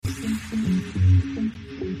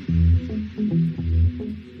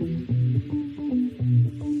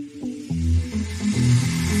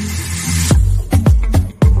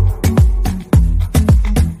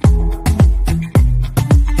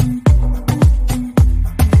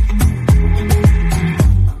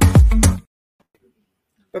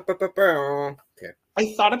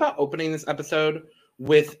I thought about opening this episode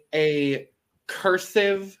with a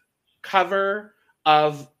cursive cover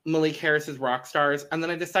of Malik Harris's Rock Stars, and then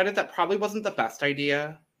I decided that probably wasn't the best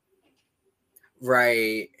idea.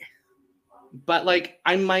 Right. But, like,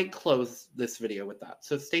 I might close this video with that,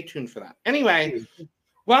 so stay tuned for that. Anyway,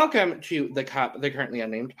 welcome to The Cup, the currently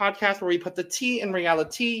unnamed podcast, where we put the tea in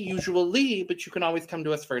reality, usually, but you can always come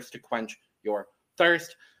to us first to quench your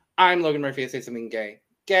thirst. I'm Logan Murphy. I say something gay.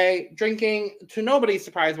 Gay, drinking, to nobody's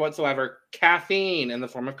surprise whatsoever, caffeine in the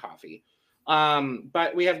form of coffee.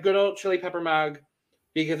 But we have good old chili pepper mug,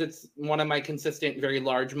 because it's one of my consistent, very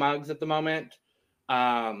large mugs at the moment.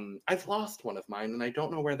 I've lost one of mine, and I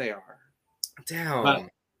don't know where they are. Damn. But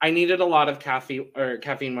I needed a lot of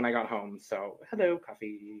caffeine when I got home, so hello,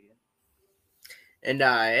 coffee. And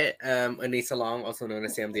I am Anissa Long, also known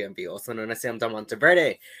as Sam DMV, also known as Sam Del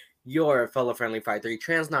Monteverde, your fellow-friendly 5'3"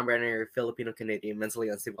 trans non-binary Filipino-Canadian mentally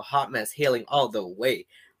unstable hot mess, hailing all the way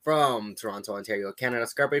from Toronto, Ontario, Canada.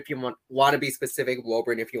 Scarborough if you want to be specific,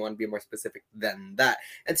 Woburn if you want to be more specific than that.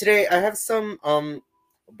 And today I have some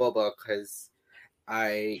boba because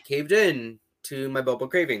I caved in to my boba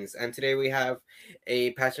cravings, and today we have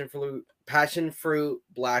a passion fruit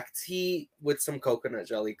black tea with some coconut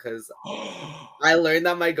jelly because I learned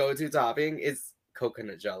that my go-to topping is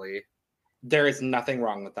coconut jelly. There is nothing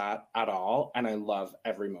wrong with that at all, and I love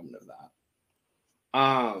every moment of that.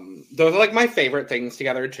 Those are like my favorite things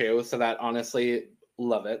together too, so that honestly,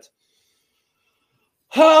 love it.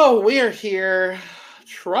 Oh, we are here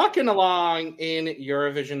trucking along in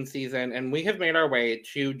Eurovision season, and we have made our way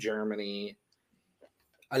to Germany.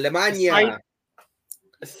 Alemania.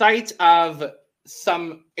 Site of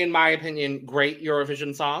some, in my opinion, great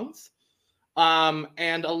Eurovision songs.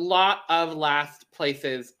 And a lot of last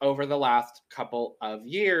places over the last couple of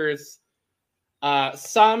years.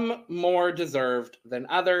 Some more deserved than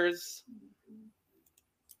others.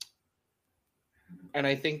 And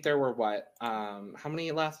I think there were how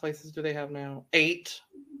many last places do they have now? 8.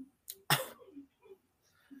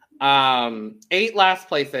 8 last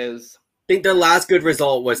places. I think their last good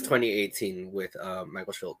result was 2018 with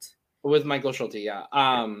Michael Schultz. With Michael Schulte, yeah.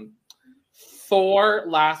 4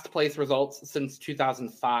 last place results since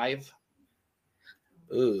 2005.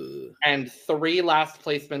 Ooh. And 3 last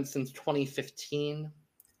placements since 2015.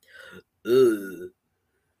 Ooh.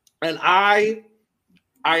 And I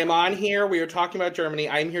am on here. We are talking about Germany.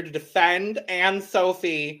 I'm here to defend Anne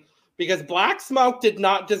Sophie because Black Smoke did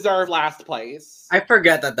not deserve last place. I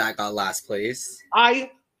forget that got last place.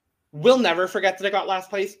 I will never forget that I got last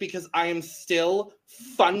place because I am still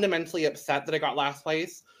fundamentally upset that I got last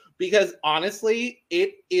place. Because honestly,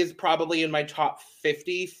 it is probably in my top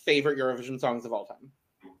 50 favorite Eurovision songs of all time.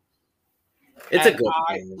 It's a good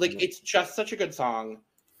song. Like, it's just such a good song.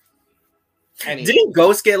 Anyway, didn't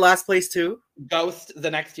Ghost get last place too? Ghost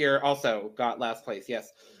the next year also got last place,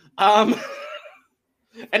 yes. And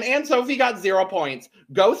Anne Sophie got 0 points.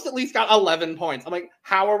 Ghost at least got 11 points. I'm like,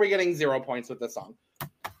 how are we getting 0 points with this song?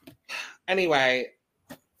 Anyway,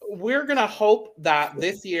 we're going to hope that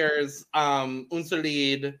this year's Unser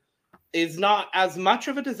is not as much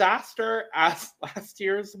of a disaster as last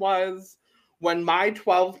year's was, when my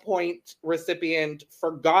 12-point recipient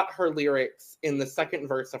forgot her lyrics in the second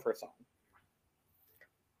verse of her song.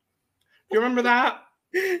 Do you remember that?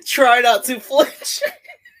 Try not to flinch.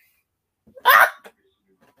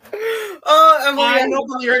 Oh, Emily, I know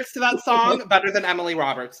the lyrics to that song better than Emily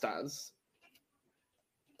Roberts does.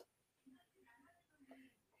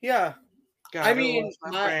 Yeah. God, I mean,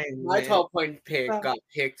 my 12-point pick Oh. got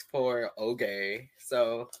picked for Oge,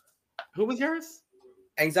 so... Who was yours?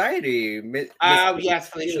 Anxiety. Yes,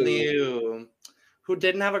 Felicia Liu, who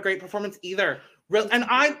didn't have a great performance either. And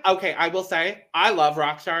I will say, I love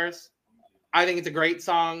Rock Stars. I think it's a great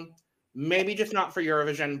song. Maybe just not for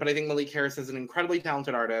Eurovision, but I think Malik Harris is an incredibly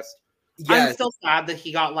talented artist. Yes. I'm still sad that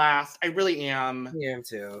he got last. I really am. Yeah, me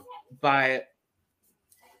too. But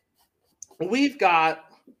we've got,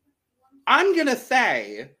 I'm going to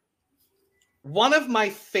say, one of my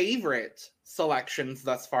favorite selections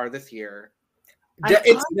thus far this year.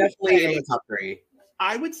 It's definitely in the top 3.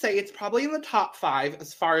 I would say it's probably in the top 5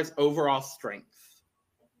 as far as overall strength.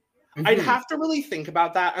 Mm-hmm. I'd have to really think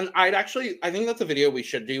about that. And I think that's a video we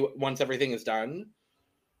should do once everything is done.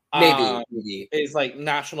 Maybe. Is like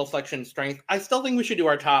national selection strength. I still think we should do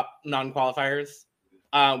our top non-qualifiers.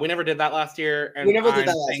 We never did that last year. And we never did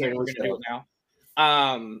that last year. We're going to do it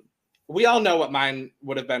now. We all know what mine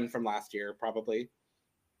would have been from last year, probably.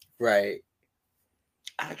 Right.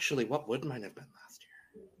 Actually, what would mine have been last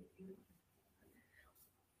year?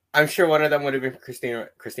 I'm sure one of them would have been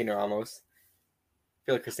Christina Ramos.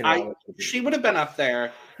 feel like Christina she would have been up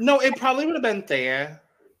there. No, it probably would have been Thea,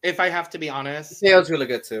 if I have to be honest. Thea was really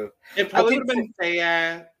good too. It probably would have been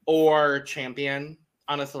Thea or Champion,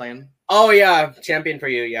 honestly. Oh yeah, Champion for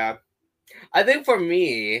you, yeah. I think for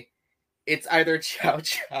me, it's either Chow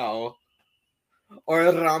Chow or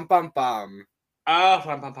Ram Pam Pam. Oh,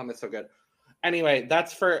 Ram Pam Pam is so good. Anyway,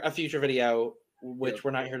 that's for a future video, which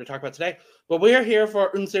we're not here to talk about today. But we are here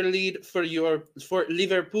for Unser Lied for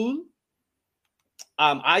Liverpool.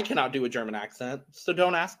 I cannot do a German accent, so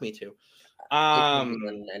don't ask me to.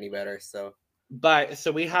 Any better, so. But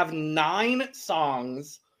so we have 9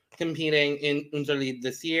 songs competing in Unser Lied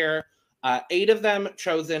this year. 8 of them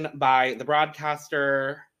chosen by the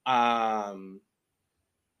broadcaster, Das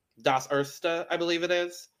Erste, I believe it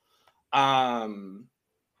is.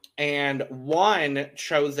 And 1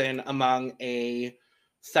 chosen among a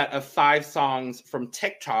set of 5 songs from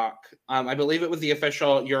TikTok. I believe it was the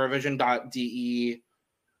official Eurovision.de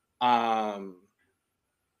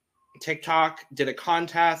TikTok did a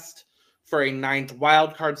contest for a 9th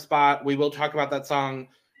wildcard spot. We will talk about that song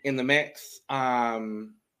in the mix.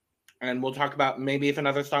 And we'll talk about maybe if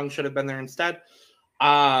another song should have been there instead.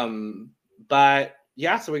 But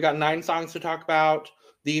yeah, so we got 9 songs to talk about.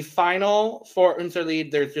 The final for Unser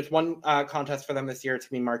Lied, there's just one contest for them this year. It's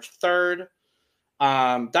going to be March 3rd.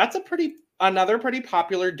 That's another pretty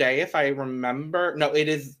popular day, if I remember. No, it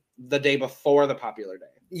is the day before the popular day.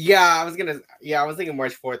 Yeah, I was thinking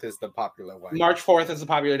March 4th is the popular one. March 4th is the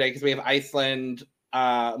popular day because we have Iceland,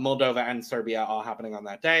 Moldova, and Serbia all happening on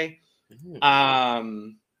that day.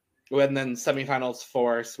 And then semifinals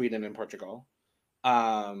for Sweden and Portugal.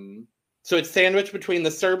 So it's sandwiched between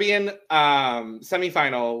the Serbian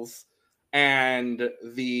semifinals and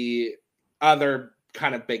the other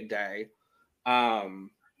kind of big day. But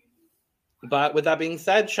with that being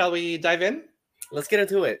said, shall we dive in? Let's get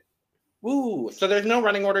into it. Woo! So there's no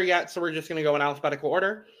running order yet, so we're just going to go in alphabetical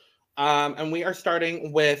order. And we are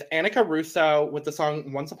starting with Annika Russo with the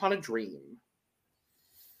song Once Upon a Dream.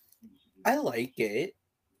 I like it.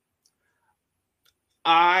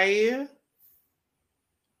 I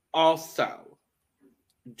also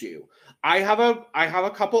do. I have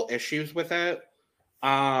a couple issues with it.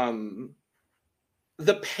 The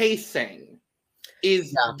pacing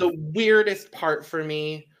is the weirdest part for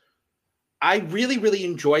me. I really, really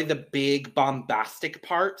enjoy the big bombastic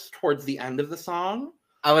parts towards the end of the song.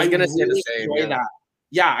 I was going to say the same. That.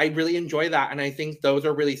 Yeah, I really enjoy that. And I think those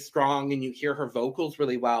are really strong and you hear her vocals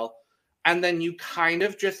really well. And then you kind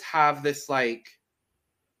of just have this like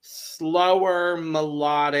slower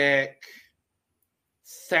melodic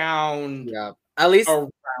sound at least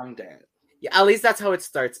around it. Yeah, at least that's how it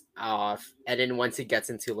starts off. And then once it gets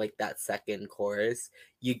into like that second chorus,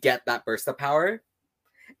 you get that burst of power.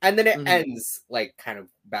 And then it ends like kind of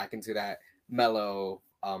back into that mellow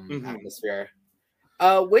atmosphere.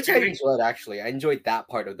 Which I enjoyed actually. I enjoyed that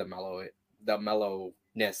part of the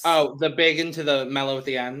mellowness. Oh, the big into the mellow at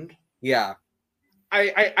the end? Yeah.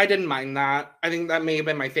 I didn't mind that. I think that may have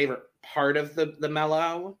been my favorite part of the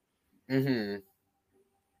mellow. I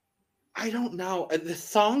don't know. The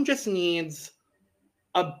song just needs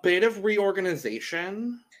a bit of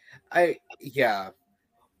reorganization. Like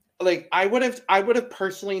I would have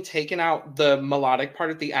personally taken out the melodic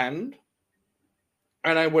part at the end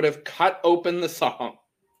and I would have cut open the song.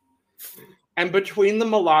 And between the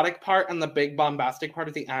melodic part and the big bombastic part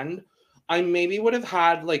at the end, I maybe would have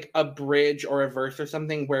had like a bridge or a verse or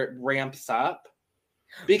something where it ramps up.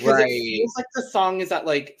 Because it feels like the song is at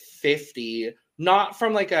like 50, not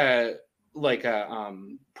from like a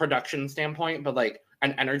production standpoint, but like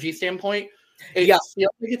an energy standpoint. It feels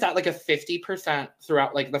like it's at like a 50%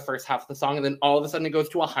 throughout like the first half of the song, and then all of a sudden it goes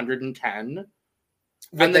to 110.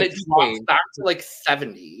 And then it drops back to like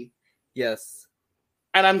 70. Yes.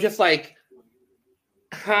 And I'm just like,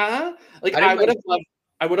 huh? Like I would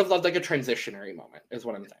have loved like a transitionary moment, is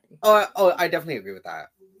what I'm saying. Oh, I definitely agree with that.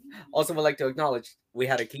 Also would like to acknowledge we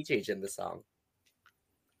had a key change in this song.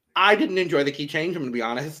 I didn't enjoy the key change, I'm gonna be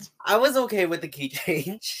honest. I was okay with the key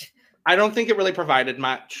change. I don't think it really provided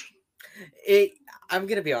much. I'm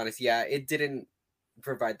gonna be honest, it didn't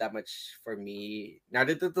provide that much for me. Now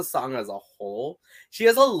did the song as a whole. She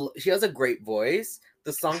has a great voice.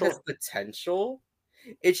 The song has potential.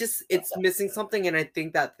 It's missing something, and I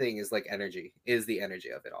think that thing is like energy. Is the energy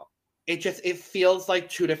of it all. It feels like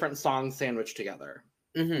 2 different songs sandwiched together.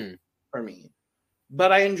 For me.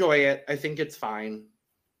 But I enjoy it. I think it's fine.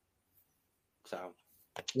 So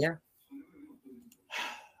yeah.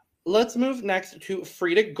 Let's move next to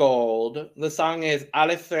Frida Gold. The song is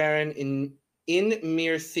Alle Feren in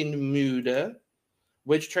mir sind müde,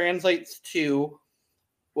 which translates to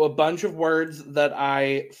a bunch of words that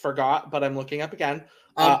I forgot, but I'm looking up again.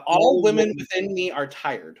 All women within me are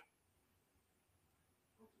tired.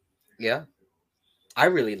 Yeah. I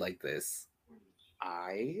really like this.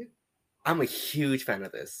 I'm a huge fan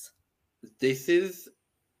of this. This is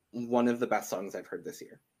one of the best songs I've heard this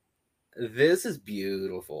year. This is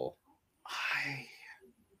beautiful.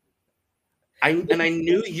 I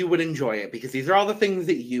knew you would enjoy it because these are all the things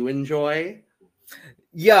that you enjoy.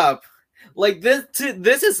 Yup. Like this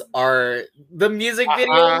is art. The music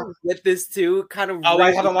video with this too kind of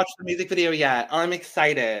I haven't watched the music video yet. I'm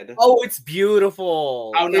excited. Oh, it's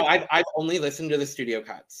beautiful. Oh no, I've only listened to the studio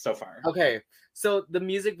cuts so far. Okay. So the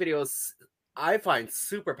music videos I find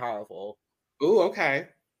super powerful. Ooh, okay.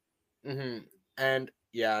 And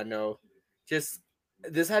yeah, no. Just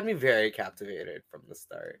this had me very captivated from the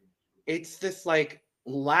start. It's this like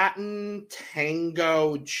Latin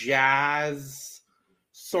tango jazz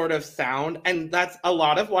sort of sound, and that's a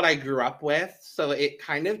lot of what I grew up with, so it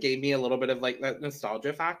kind of gave me a little bit of like that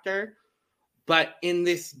nostalgia factor. But in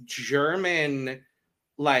this German,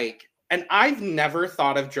 like, and I've never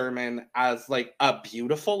thought of German as like a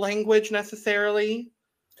beautiful language necessarily,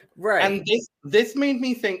 right? And this made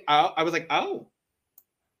me think, I was like, oh,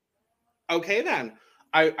 okay then.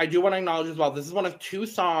 I do want to acknowledge as well, this is one of 2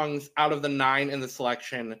 songs out of the 9 in the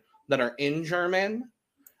selection that are in German.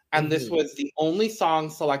 And this was the only song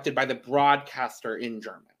selected by the broadcaster in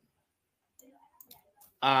German.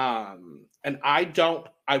 And I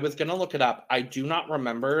was going to look it up. I do not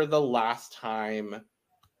remember the last time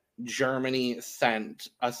Germany sent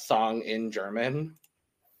a song in German.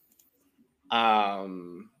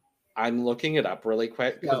 I'm looking it up really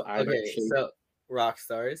quick. So rock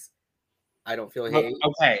stars. I don't feel hate.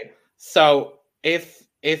 Okay. So if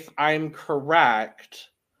I'm correct,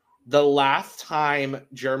 the last time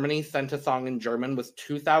Germany sent a song in German was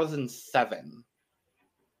 2007.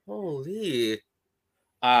 Holy.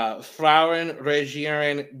 Frauen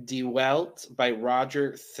regieren die Welt by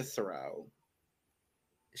Roger Cicero.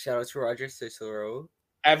 Shout out to Roger Cicero.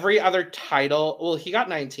 Every other title, well, he got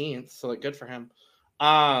 19th, so like good for him.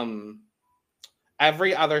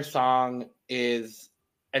 Every other song is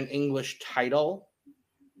an English title,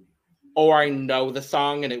 or I know the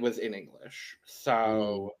song and it was in English.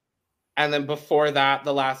 So, and then before that,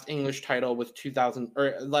 the last English title was 2000,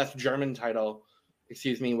 or last German title,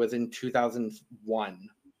 excuse me, was in 2001.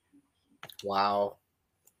 Wow.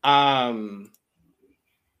 I'm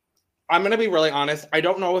going to be really honest. I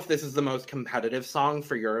don't know if this is the most competitive song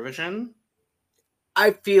for Eurovision.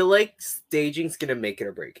 I feel like staging's going to make it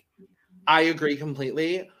or break. I agree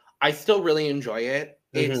completely. I still really enjoy it.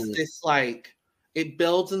 It's this like, it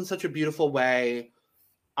builds in such a beautiful way.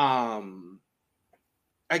 Again,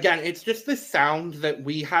 it's just this sound that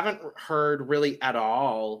we haven't heard really at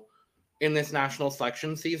all in this national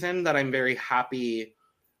selection season that I'm very happy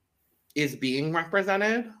is being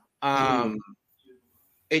represented.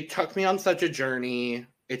 It took me on such a journey.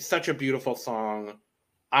 It's such a beautiful song.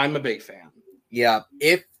 I'm a big fan. Yeah.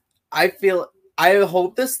 I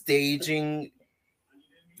hope the staging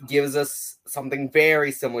gives us something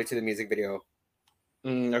very similar to the music video.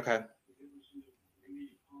 Okay.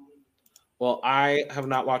 Well, I have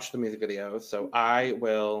not watched the music video, so I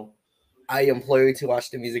implore you to watch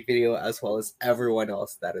the music video as well as everyone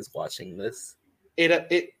else that is watching this.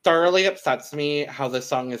 It thoroughly upsets me how this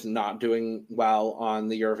song is not doing well on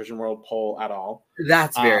the Eurovision World Poll at all.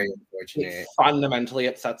 That's very unfortunate. It fundamentally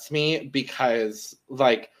upsets me because,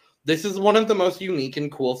 like, this is one of the most unique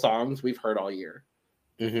and cool songs we've heard all year.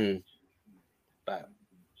 But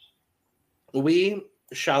we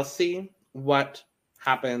shall see what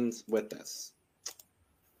happens with this.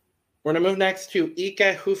 We're going to move next to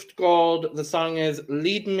Ike Hufgold. The song is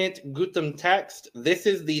Lied mit gutem Text. This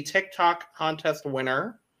is the TikTok contest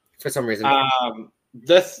winner. For some reason.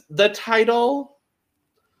 The title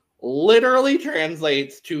literally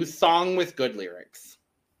translates to song with good lyrics.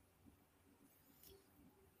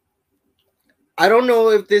 I don't know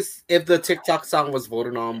if the TikTok song was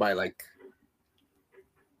voted on by like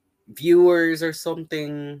viewers or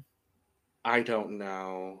something. I don't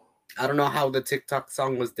know. I don't know how the TikTok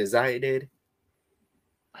song was decided.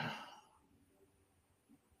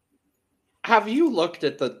 Have you looked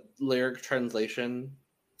at the lyric translation?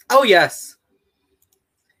 Oh, yes.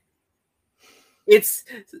 It's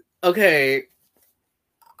okay.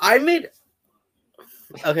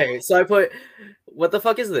 So I put, what the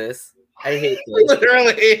fuck is this? I hate this.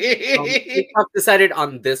 Literally. TikTok decided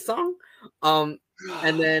on this song. And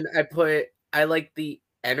then I put, I like the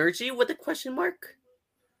energy with a question mark.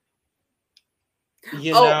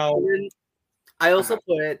 I also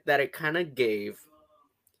put that it kind of gave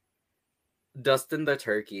Dustin the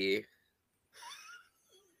Turkey.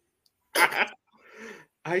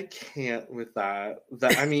 I can't with that.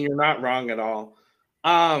 I mean, you're not wrong at all.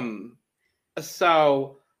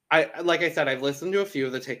 So like I said, I've listened to a few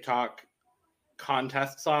of the TikTok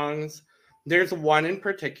contest songs. There's one in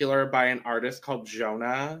particular by an artist called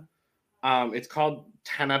Jonah. It's called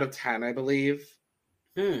 10 out of 10, I believe.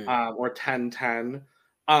 Or 1010.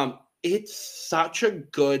 It's such a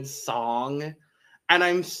good song. And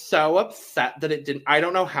I'm so upset that it didn't. I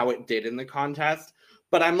don't know how it did in the contest,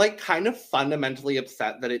 but I'm like kind of fundamentally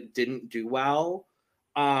upset that it didn't do well.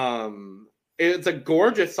 It's a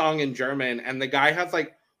gorgeous song in German, and the guy has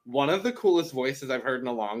like one of the coolest voices I've heard in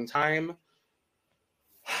a long time.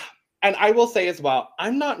 And I will say as well,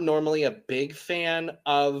 I'm not normally a big fan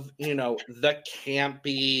of, the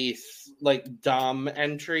campy, like dumb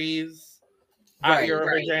entries at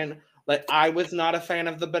Eurovision. Right. Like, I was not a fan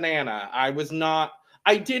of the banana.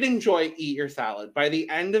 I did enjoy Eat Your Salad. By the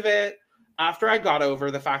end of it, after I got over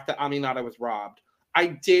the fact that Aminata was robbed, I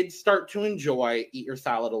did start to enjoy Eat Your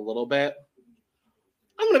Salad a little bit.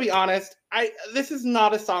 I'm going to be honest. This is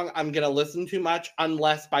not a song I'm going to listen to much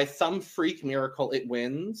unless by some freak miracle it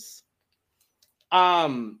wins.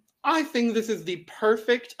 I think this is the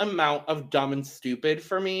perfect amount of dumb and stupid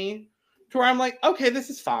for me to where I'm like, okay, this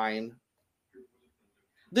is fine.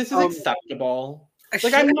 This is acceptable.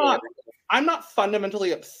 Like, I'm not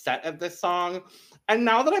fundamentally upset at this song. And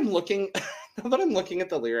now that I'm looking at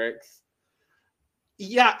the lyrics,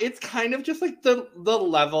 yeah, it's kind of just like the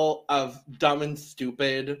level of dumb and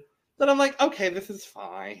stupid that I'm like, okay, this is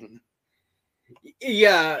fine.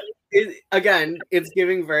 Yeah, it's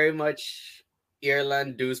giving very much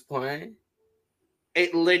Ireland Deuce Point.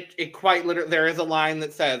 It quite literally, there is a line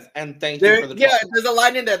that says, and thank you for the 12 points. There's a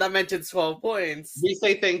line in there that mentions 12 points. We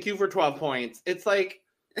say thank you for 12 points. It's like,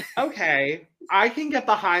 okay, I can get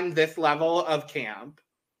behind this level of camp.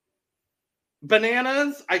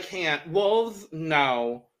 Bananas, I can't. Wolves,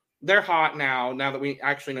 no. They're hot now that we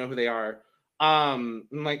actually know who they are. I'm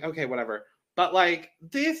like, okay, whatever. But like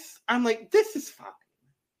this, I'm like, this is fine.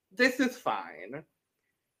 This is fine.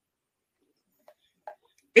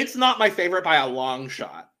 It's not my favorite by a long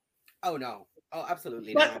shot. Oh no. Oh,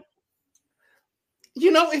 absolutely but, not.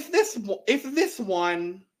 If this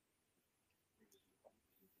won,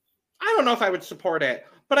 I don't know if I would support it,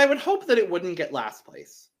 but I would hope that it wouldn't get last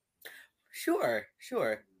place. Sure.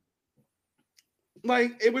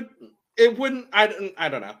 Like it wouldn't. I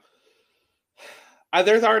don't know.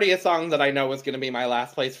 There's already a song that I know was going to be my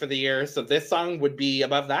last place for the year, so this song would be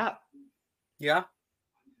above that. Yeah.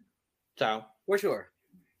 So for sure.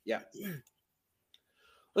 Yeah.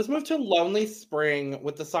 Let's move to Lonely Spring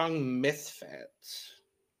with the song Misfit.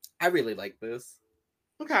 I really like this.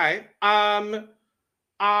 Okay. I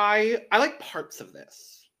like parts of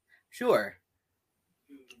this. Sure.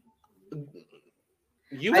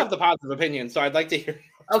 You have the positive opinion, so I'd like to hear.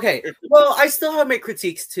 Okay. Well, I still have my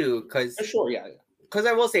critiques too, because sure, yeah. Because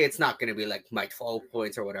I will say it's not going to be like my 12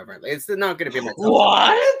 points or whatever. It's not going to be my 12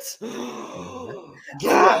 What?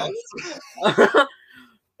 Yes.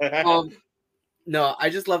 No, I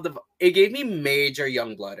just love it gave me major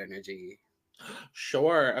Youngblood energy.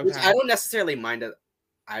 Sure. Okay. Which I don't necessarily mind it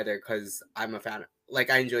either because I'm a fan. Like,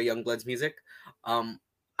 I enjoy Youngblood's music. I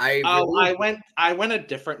went a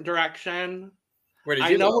different direction. Where did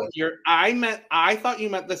you go? I thought you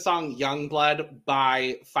meant the song Youngblood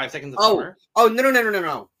by 5 Seconds of Summer. Oh,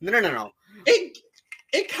 no.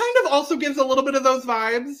 It kind of also gives a little bit of those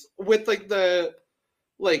vibes with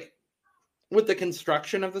with the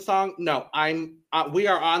construction of the song. No, we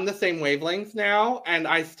are on the same wavelength now, and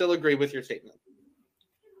I still agree with your statement.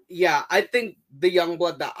 Yeah, I think the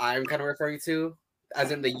Youngblood that I'm kind of referring to,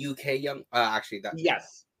 as in the UK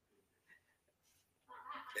Yes.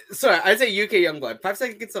 Sorry, I say UK Youngblood. 5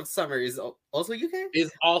 Seconds of Summer is also UK?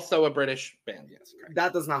 Is also a British band, yes. Correct.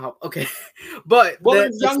 That does not help. Okay. But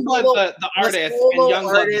Youngblood, the artist, and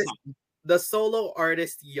Youngblood the solo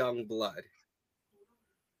artist Youngblood.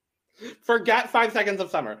 Forget 5 Seconds of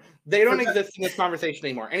Summer. They don't exist in this conversation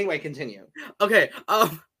anymore. Anyway, continue. Okay.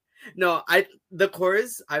 No, the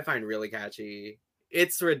chorus I find really catchy.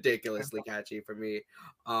 It's ridiculously catchy for me.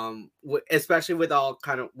 Especially with all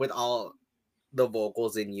the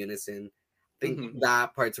vocals in unison. I think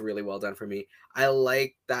that part's really well done for me. I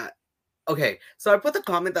like that. Okay, so I put the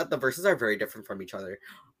comment that the verses are very different from each other.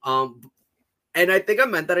 And I think I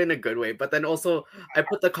meant that in a good way, but then also I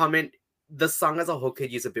put the comment, the song as a whole could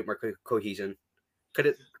use a bit more cohesion. Could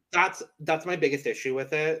it? That's my biggest issue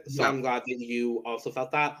with it. So yeah. I'm glad that you also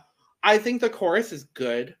felt that. I think the chorus is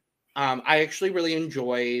good. I actually really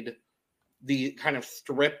enjoyed the kind of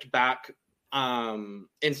stripped back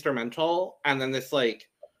instrumental and then this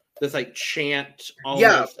chant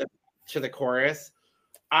almost to the chorus.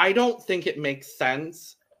 I don't think it makes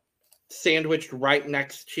sense sandwiched right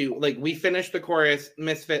next to, like, we finished the chorus,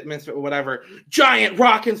 misfit, whatever, giant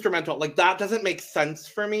rock instrumental. Like, that doesn't make sense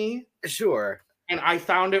for me. Sure. And I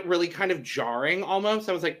found it really kind of jarring almost.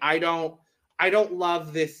 I was like, I don't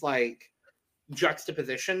love this like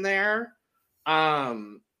juxtaposition there.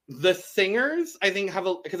 The singers, I think,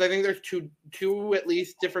 because I think there's two at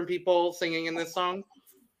least different people singing in this song.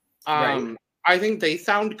 Right. I think they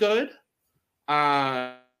sound good.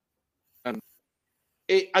 I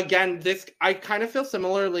kind of feel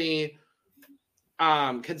similarly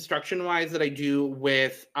construction-wise that I do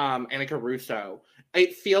with Annika Russo.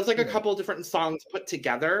 It feels like a couple of different songs put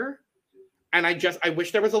together, and I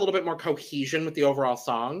wish there was a little bit more cohesion with the overall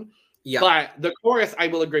song. Yeah. But the chorus, I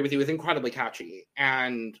will agree with you, is incredibly catchy.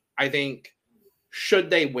 And I think, should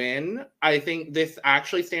they win, I think this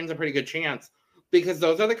actually stands a pretty good chance, because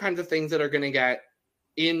those are the kinds of things that are going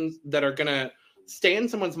to stay in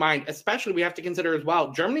someone's mind. Especially, we have to consider as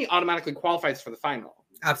well, Germany automatically qualifies for the final.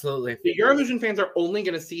 Absolutely. The Eurovision fans are only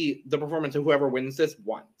going to see the performance of whoever wins this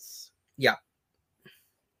once. Yeah.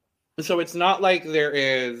 So it's not like there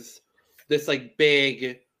is this like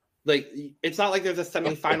big, like, it's not like there's a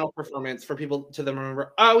semi-final performance for people to then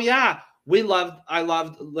remember, oh yeah, I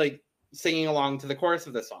loved like singing along to the chorus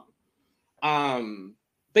of this song.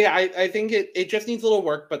 But yeah, I think it just needs a little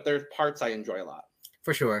work, but there's parts I enjoy a lot.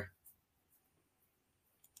 For sure.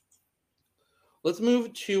 Let's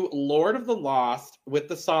move to Lord of the Lost with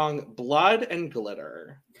the song Blood and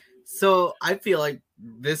Glitter. So I feel like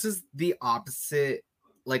this is the opposite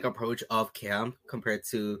like approach of camp compared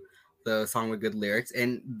to the song with good lyrics,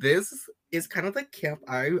 and this is kind of the camp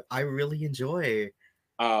I really enjoy.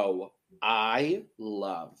 Oh, I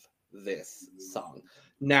love this song.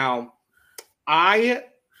 Now,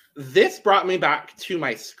 this brought me back to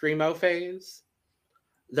my Screamo phase.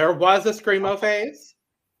 There was a Screamo phase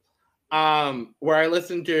where I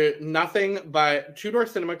listened to nothing but Two Door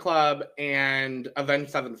Cinema Club and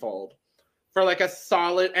Avenged Sevenfold for like a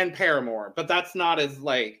solid, and Paramore, but that's not as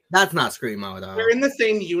like... That's not Screamo, though. They're in the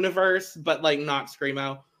same universe, but like not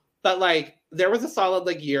Screamo. But like there was a solid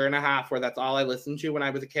like year and a half where that's all I listened to when I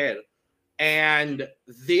was a kid. And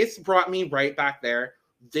this brought me right back there.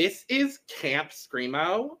 This is Camp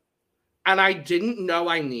Screamo. And I didn't know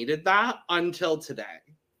I needed that until today.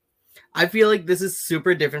 I feel like this is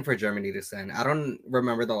super different for Germany to send. I don't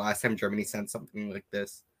remember the last time Germany sent something like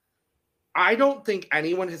this. I don't think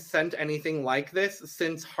anyone has sent anything like this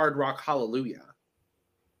since Hard Rock Hallelujah.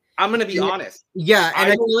 I'm going to be honest. Yeah,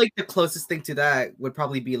 and I feel like the closest thing to that would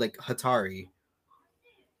probably be like Hatari.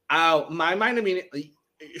 Oh, my mind immediately...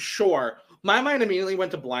 Sure. My mind immediately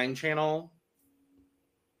went to Blind Channel.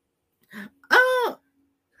 Oh!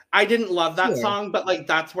 I didn't love that song, but like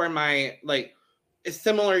that's where my like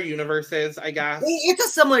similar universes, I guess. It's a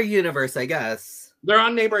similar universe, I guess. They're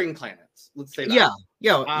on neighboring planets. Let's say that. Yeah.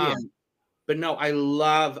 Yeah. But no, I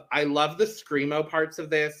love the Screamo parts of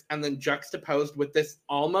this, and then juxtaposed with this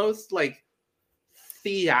almost like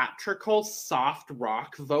theatrical soft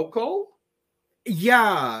rock vocal.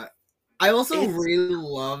 Yeah. I also really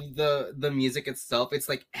love the music itself. It's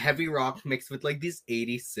like heavy rock mixed with like these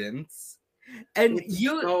 80s synths. And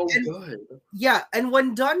good. Yeah, and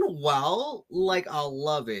when done well, like I'll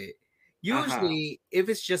love it. Usually if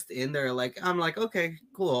it's just in there, like I'm like, okay,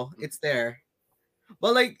 cool, it's there.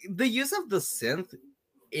 But like the use of the synth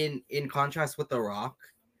in contrast with the rock,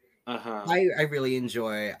 I really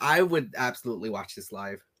enjoy. I would absolutely watch this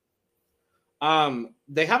live.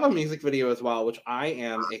 They have a music video as well, which I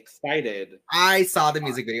am excited. I saw the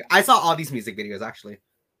music video. I saw all these music videos actually.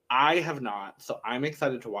 I have not, so I'm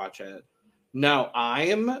excited to watch it. No,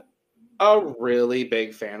 I'm a really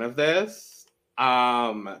big fan of this.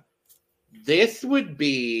 This would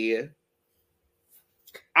be...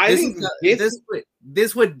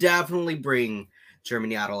 This would definitely bring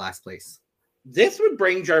Germany out of last place. This would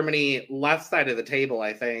bring Germany left side of the table,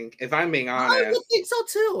 I think, if I'm being honest. I would think so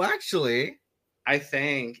too, actually. I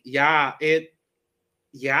think. Yeah,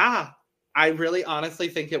 I really honestly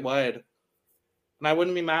think it would. And I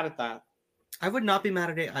wouldn't be mad at that. I would not be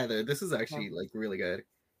mad at it either. This is actually like really good.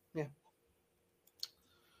 Yeah.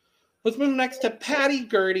 Let's move next to Patty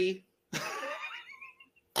Gurdy.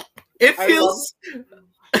 It feels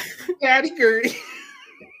Patty Gurdy.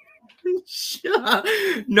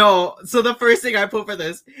 No, so the first thing I put for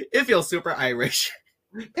this, it feels super Irish.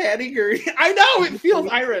 Patty Gurdy. I know it feels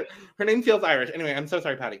Irish. Her name feels Irish. Anyway, I'm so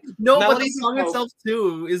sorry, Patty. No, but the song itself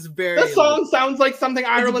too is very. The song sounds like something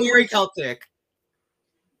Ireland. Very Celtic.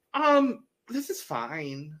 This is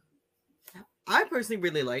fine. I personally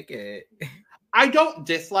really like it. I don't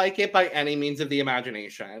dislike it by any means of the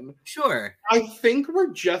imagination. Sure. I think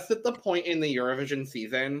we're just at the point in the Eurovision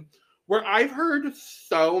season where I've heard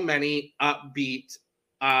so many upbeat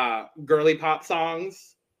girly pop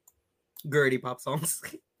songs, Girly pop songs.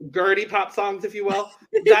 girly pop songs, if you will,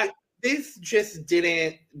 that this just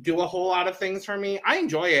didn't do a whole lot of things for me. I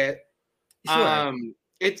enjoy it. Sure.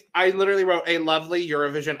 I literally wrote a lovely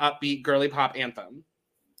Eurovision upbeat girly pop anthem.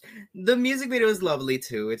 The music video is lovely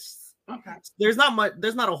too. It's Okay. There's not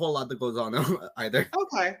a whole lot that goes on either.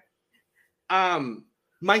 Okay.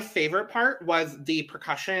 My favorite part was the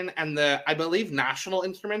percussion and the, I believe, national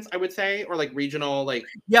instruments, I would say, or like regional, like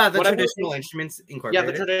Yeah, the traditional instruments incorporated.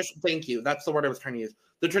 Yeah, the tradition. Thank you. That's the word I was trying to use.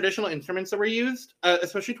 The traditional instruments that were used,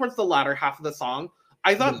 especially towards the latter half of the song.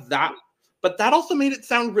 I thought that, but that also made it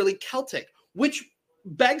sound really Celtic, which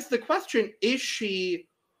begs the question: is she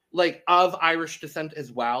like of Irish descent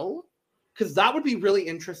as well? Because that would be really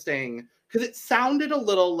interesting. Because it sounded a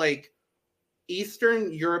little like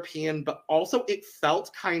Eastern European, but also it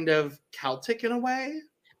felt kind of Celtic in a way.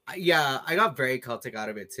 Yeah, I got very Celtic out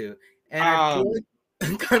of it too, and I feel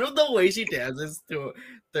like kind of the way she dances through,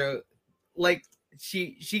 like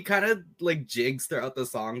she kind of like jigs throughout the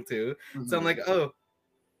song too. Mm-hmm. So I'm like, oh,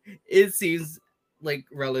 it seems like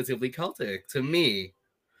relatively Celtic to me,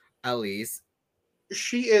 at least.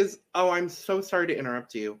 She is. Oh, I'm so sorry to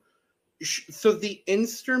interrupt you. So the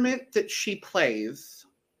instrument that she plays,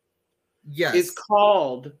 yes, is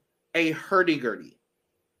called a hurdy-gurdy.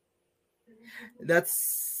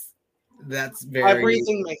 That's very.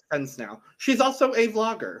 Everything makes sense now. She's also a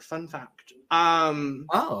vlogger. Fun fact.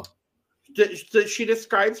 Oh. She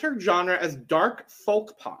describes her genre as dark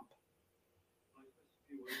folk pop.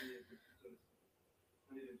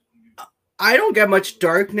 I don't get much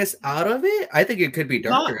darkness out of it. I think it could be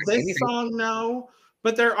darker. Not this song, no.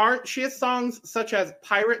 But she has songs such as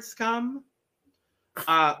Pirate Scum,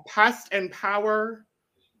 Pest and Power.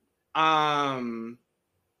 What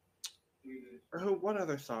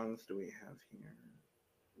other songs do we have here?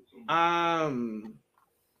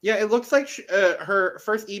 Yeah, it looks like her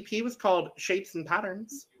first EP was called Shapes and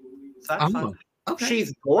Patterns. So that's fun. Okay.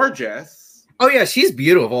 She's gorgeous. Oh yeah, she's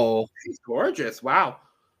beautiful. She's gorgeous. Wow.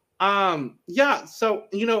 Yeah, so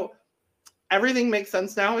everything makes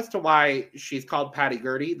sense now as to why she's called Patty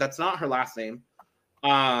Gurdy. That's not her last name.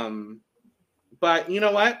 But you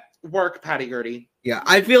know what? Work, Patty Gurdy. Yeah,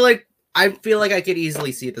 I feel like I could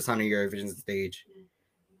easily see this on a Eurovision stage.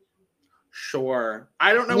 Sure.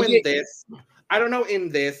 I don't know in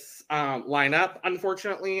this lineup,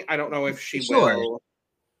 unfortunately. I don't know if she will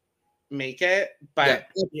make it, but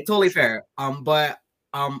yeah, totally fair. But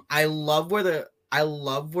I love where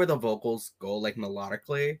the vocals go, like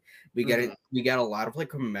melodically. We get a lot of like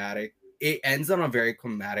chromatic. It ends on a very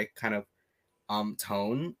chromatic kind of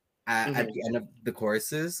tone at the end of the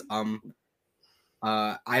choruses.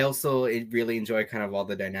 I also really enjoy kind of all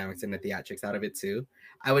the dynamics and the theatrics out of it too.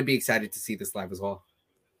 I would be excited to see this live as well.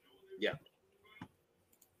 Yeah,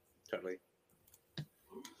 totally.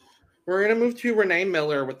 We're gonna move to Renee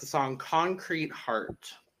Miller with the song "Concrete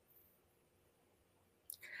Heart."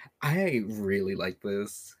 I really like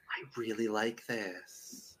this. I really like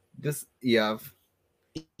this. Yeah.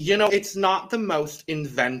 It's not the most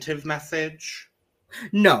inventive message.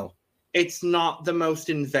 No. It's not the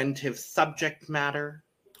most inventive subject matter.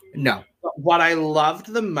 No. But what I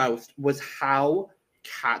loved the most was how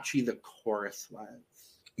catchy the chorus was.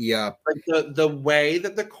 Yeah. Like the way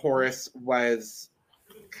that the chorus was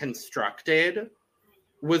constructed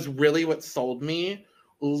was really what sold me.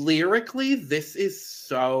 Lyrically, this is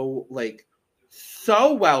so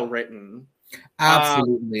well written.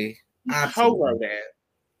 Absolutely. Co-wrote it.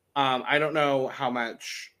 I don't know how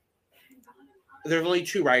much. There's only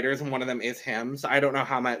two writers, and one of them is him, so I don't know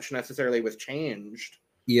how much necessarily was changed.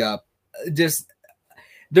 Yeah, just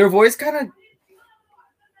their voice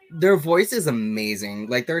is amazing.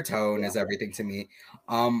 Like their tone is everything to me.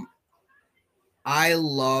 I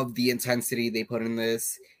love the intensity they put in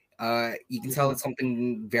this. You can tell it's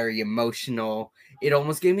something very emotional. It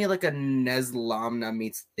almost gave me like a Neslamna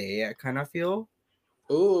meets Thea kind of feel.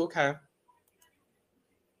 Oh, okay.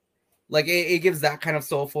 Like it gives that kind of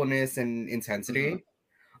soulfulness and intensity.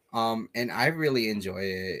 And I really enjoy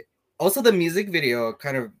it. Also, the music video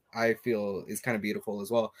I feel is kind of beautiful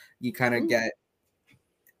as well. You kind of get.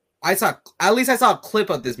 I saw a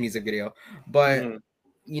clip of this music video, but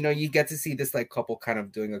you get to see this like couple kind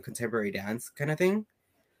of doing a contemporary dance kind of thing.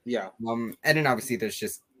 Yeah. And then obviously there's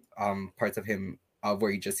just parts of him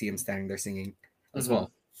where you just see him standing there singing as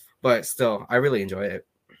well. But still, I really enjoy it.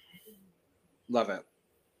 Love it.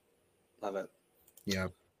 Love it. Yeah.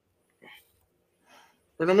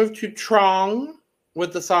 We're gonna move to Trong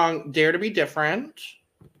with the song "Dare to Be Different."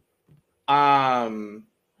 First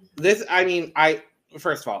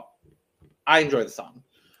of all, I enjoy the song.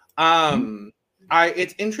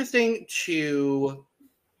 It's interesting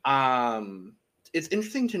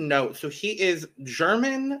to note. So he is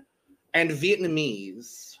German and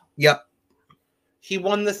Vietnamese. Yep. He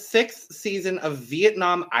won the 6th season of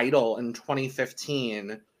Vietnam Idol in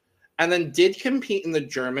 2015, and then did compete in the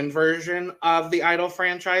German version of the Idol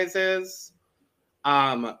franchises,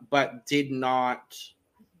 but did not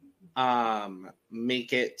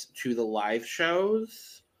make it to the live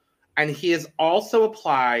shows. And he has also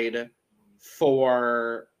applied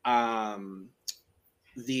for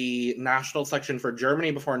the national selection for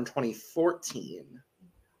Germany before in 2014.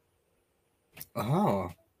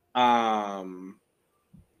 Oh.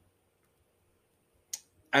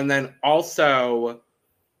 And then also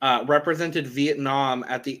represented Vietnam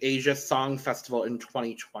at the Asia Song Festival in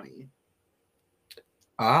 2020.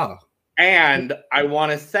 Oh. And I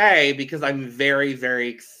want to say, because I'm very, very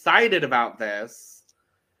excited about this,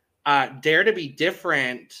 Dare to Be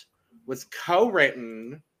Different was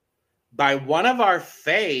co-written by one of our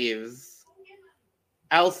faves,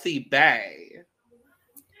 Elsie Bay.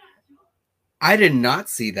 I did not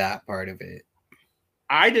see that part of it.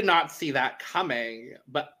 I did not see that coming,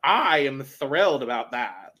 but I am thrilled about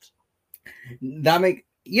that.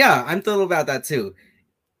 I'm thrilled about that too.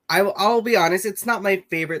 I'll be honest, it's not my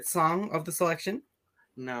favorite song of the selection.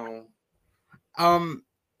 No.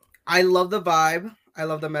 I love the vibe. I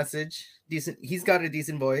love the message. Decent. He's got a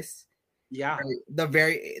decent voice. Yeah.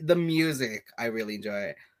 The music I really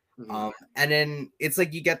enjoy. Mm-hmm. And then it's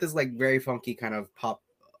like you get this like very funky kind of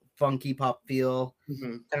funky pop feel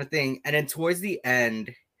mm-hmm. kind of thing. And then towards the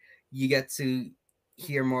end, you get to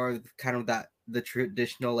hear more of kind of the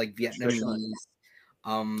traditional like Vietnamese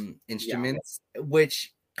instruments,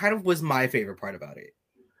 which kind of was my favorite part about it.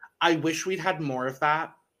 I wish we'd had more of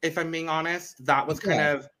that, if I'm being honest. That was kind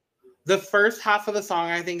of the first half of the song,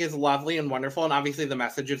 I think, is lovely and wonderful, and obviously the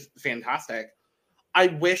message is fantastic. I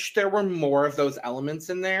wish there were more of those elements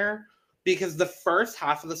in there, because the first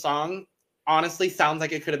half of the song honestly sounds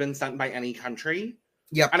like it could have been sent by any country.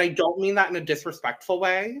 Yeah. And I don't mean that in a disrespectful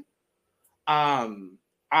way.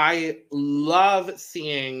 I love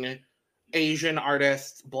seeing Asian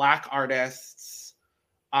artists, Black artists,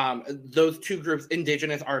 those two groups,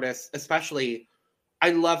 Indigenous artists especially. I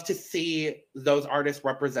love to see those artists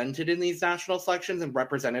represented in these national selections and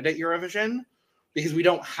represented at Eurovision, because we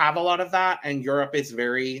don't have a lot of that, and Europe is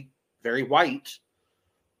very, very white.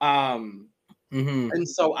 And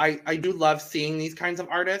so I do love seeing these kinds of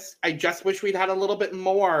artists. I just wish we'd had a little bit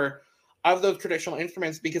more of those traditional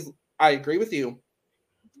instruments, because I agree with you.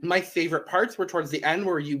 My favorite parts were towards the end,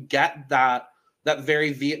 where you get that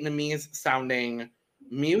very Vietnamese sounding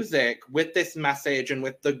music with this message and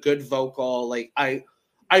with the good vocal. Like I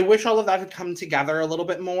wish all of that had come together a little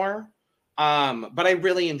bit more. But I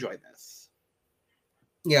really enjoyed this.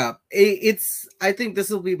 Yeah, I think this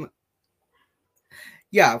will be.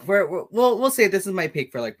 Yeah, we'll say this is my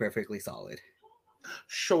pick for like Perfectly Solid.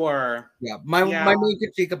 Sure. Yeah, my main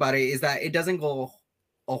critique about it is that it doesn't go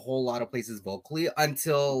a whole lot of places vocally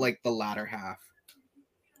until like the latter half.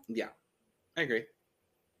 Yeah, I agree.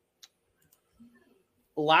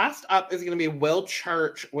 Last up is going to be Will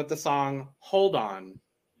Church with the song Hold On.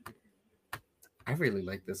 I really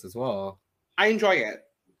like this as well. I enjoy it.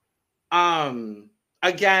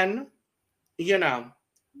 Again,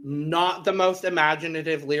 not the most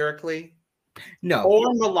imaginative lyrically. No. Or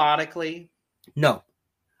melodically. No.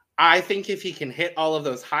 I think if he can hit all of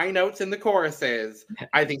those high notes in the choruses,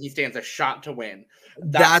 I think he stands a shot to win.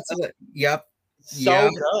 Yep. So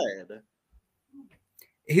good.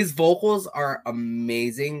 His vocals are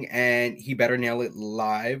amazing, and he better nail it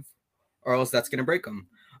live, or else that's gonna break him.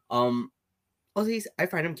 I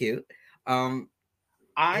find him cute. I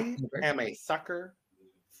am a sucker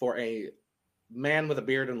for a man with a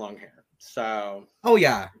beard and long hair. So. Oh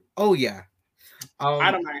yeah.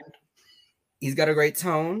 I don't mind. He's got a great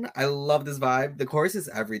tone. I love this vibe. The chorus is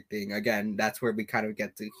everything. Again, that's where we kind of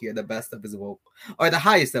get to hear the best of his vocal, or the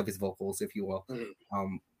highest of his vocals, if you will.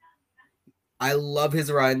 Mm-hmm. I love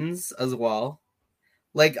his runs as well.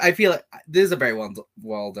 Like, I feel like this is a very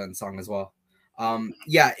well done song as well.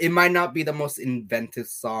 Yeah, it might not be the most inventive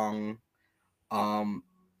song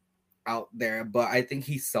out there, but I think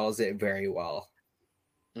he sells it very well.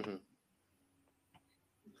 Mm-hmm.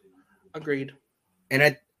 Agreed.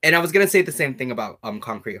 And I was gonna say the same thing about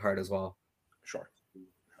Concrete Heart as well. Sure.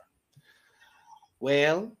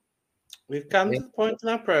 Well, we've come to the point in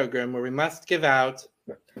our program where we must give out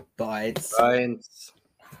points.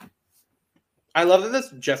 I love that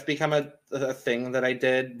this just become a thing that I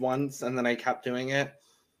did once and then I kept doing it.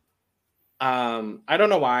 I don't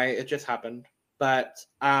know why, it just happened. But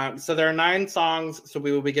so there are 9 songs, so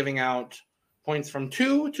we will be giving out points from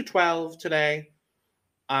 2 to 12 today.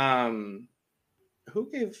 Who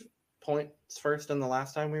gave points first in the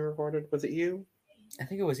last time we recorded? Was it you? I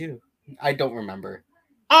think it was you. I don't remember.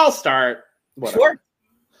 I'll start. Whatever. Sure.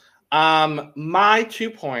 My 2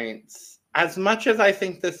 points, as much as I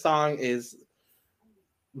think this song is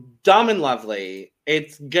dumb and lovely,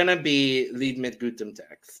 it's gonna be Lied mit gutem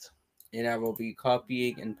Text. And I will be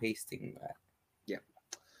copying and pasting that. Yeah.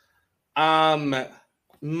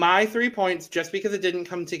 My 3 points, just because it didn't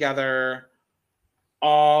come together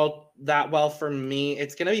all that well for me,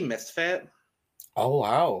 it's gonna be Misfit. Oh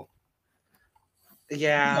wow.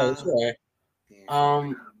 Yeah. Oh, sure.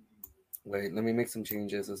 Yeah. Wait, let me make some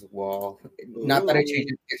changes as well. Not that I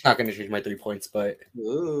changed it, it's not gonna change my 3 points, but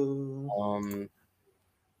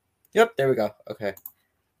yep, there we go. Okay.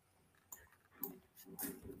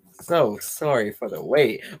 So sorry for the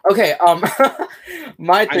wait. Okay,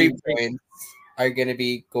 my 3 points are gonna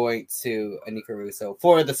be going to Anika Russo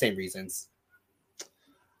for the same reasons.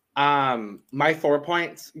 My 4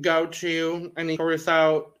 points go to Anika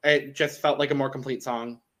Russo. It just felt like a more complete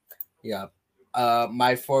song. Yeah.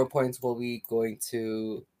 My 4 points will be going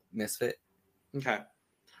to Misfit. Okay.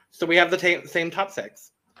 So we have the same top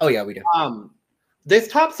 6. Oh yeah, we do. This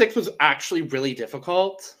top 6 was actually really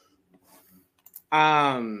difficult.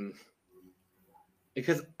 Because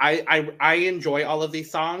I enjoy all of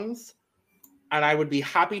these songs, and I would be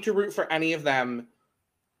happy to root for any of them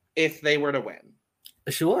if they were to win.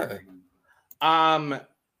 Sure.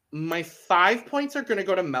 My 5 points are going to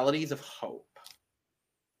go to Melodies of Hope.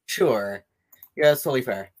 Sure. Yeah, that's totally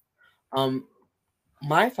fair.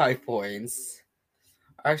 My 5 points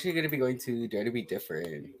are actually going to be going to Dare to Be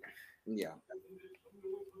Different. Yeah.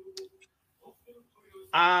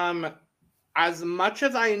 As much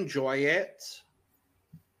as I enjoy it,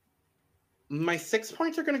 my 6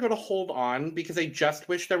 points are going to go to Hold On, because I just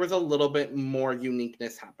wish there was a little bit more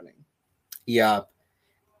uniqueness happening. Yeah.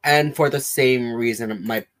 And for the same reason,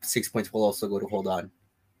 my 6 points will also go to Hold On.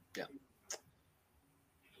 Yeah.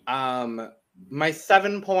 My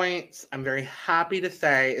 7 points, I'm very happy to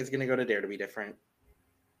say, is going to go to Dare to Be Different.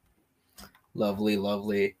 Lovely,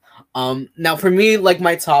 lovely. Now for me, like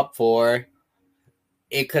my top 4,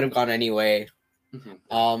 it could have gone anyway.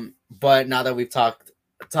 Mm-hmm. But now that we've talked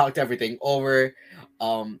everything over,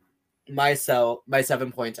 my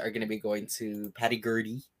 7 points are going to be going to Patty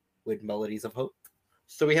Gurdy with Melodies of Hope.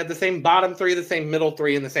 So we had the same bottom 3, the same middle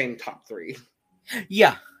 3, and the same top 3.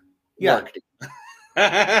 Yeah.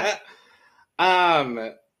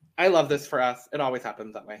 I love this for us. It always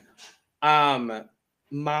happens that way.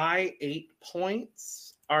 My 8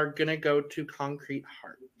 points are gonna go to Concrete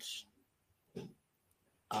Heart.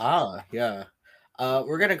 Yeah.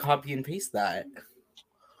 We're gonna copy and paste that.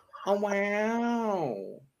 Oh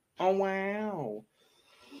wow.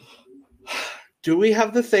 Do we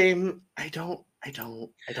have the same? I don't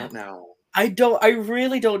know. I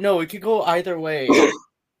really don't know. It could go either way.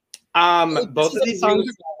 Both of these songs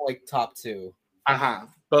are like top 2.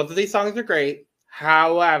 Both of these songs are great.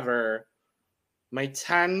 However, my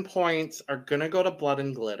 10 points are gonna go to Blood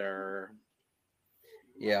and Glitter.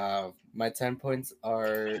 Yeah, my 10 points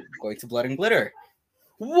are going to Blood and Glitter.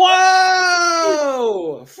 Whoa!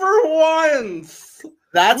 For once!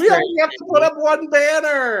 We only have to put up one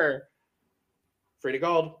banner! Free to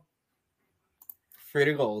gold. Free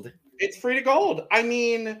to gold. It's free to gold. I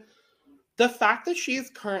mean, the fact that she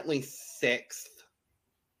is currently 6th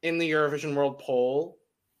in the Eurovision World Poll,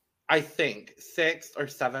 I think 6th or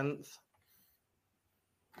 7th.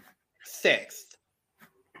 6th.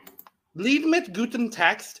 Lied mit gutem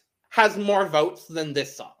Text has more votes than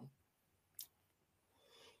this song.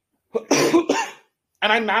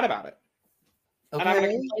 And I'm mad about it. Okay. And I'm going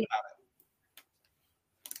to complain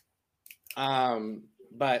about it.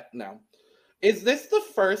 But no. Is this the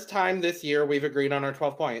first time this year we've agreed on our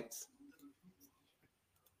 12 points?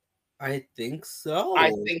 I think so.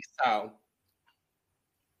 I think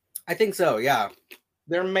so, yeah.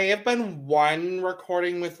 There may have been one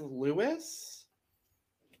recording with Lewis.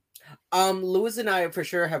 Lewis and I for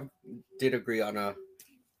sure did agree on a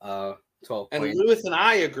 12 and points. Lewis and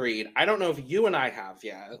I agreed. I don't know if you and I have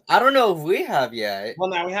yet. I don't know if we have yet. Well,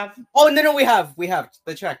 now we have. Oh, no, we have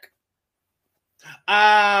the check.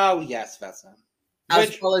 Oh, yes, Vesa.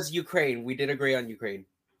 As well as Ukraine. We did agree on Ukraine.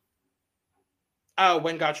 Oh,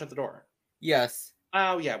 when God shut the door. Yes.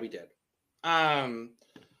 Oh, yeah, we did.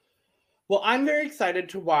 Well, I'm very excited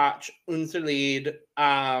to watch Unser lead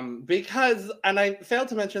because, and I failed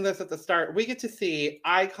to mention this at the start, we get to see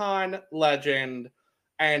icon, legend,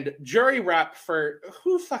 and jury rep for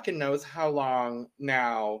who fucking knows how long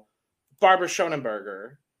now, Barbara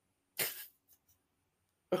Schonenberger,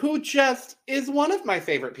 who just is one of my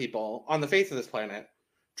favorite people on the face of this planet.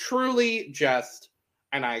 Truly just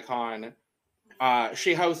an icon.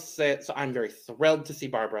 She hosts it, so I'm very thrilled to see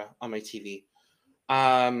Barbara on my TV.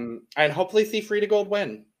 And hopefully see Frida Gold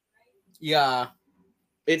win. Yeah.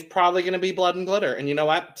 It's probably going to be Blood and Glitter. And you know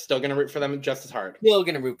what? Still going to root for them just as hard. Still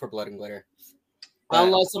going to root for Blood and Glitter. But,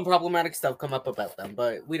 unless some problematic stuff come up about them.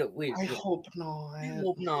 But we don't. I hope not. I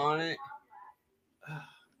hope not. Oh, God.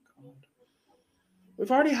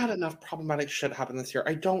 We've already had enough problematic shit happen this year.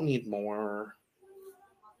 I don't need more.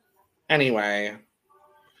 Anyway.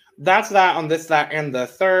 That's that on this, that, and the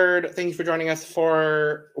third. Thank you for joining us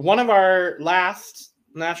for one of our last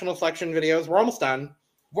national selection videos. We're almost done.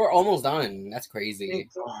 We're almost done. That's crazy.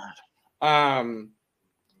 Thank God.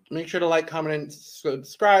 Make sure to like, comment, and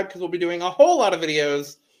subscribe because we'll be doing a whole lot of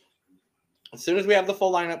videos as soon as we have the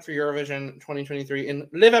full lineup for Eurovision 2023 in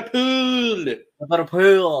Liverpool.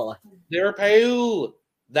 Liverpool.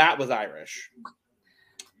 That was Irish.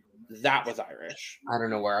 I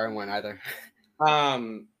don't know where I went either.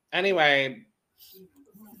 Anyway,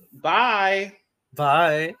 bye.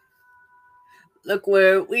 Bye. Look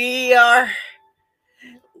where we are.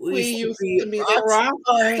 We used to be the rock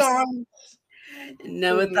stars.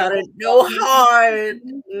 Never thought it no hard.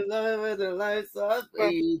 With the lights off,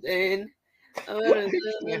 breathing. I'm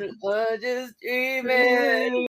just dreaming.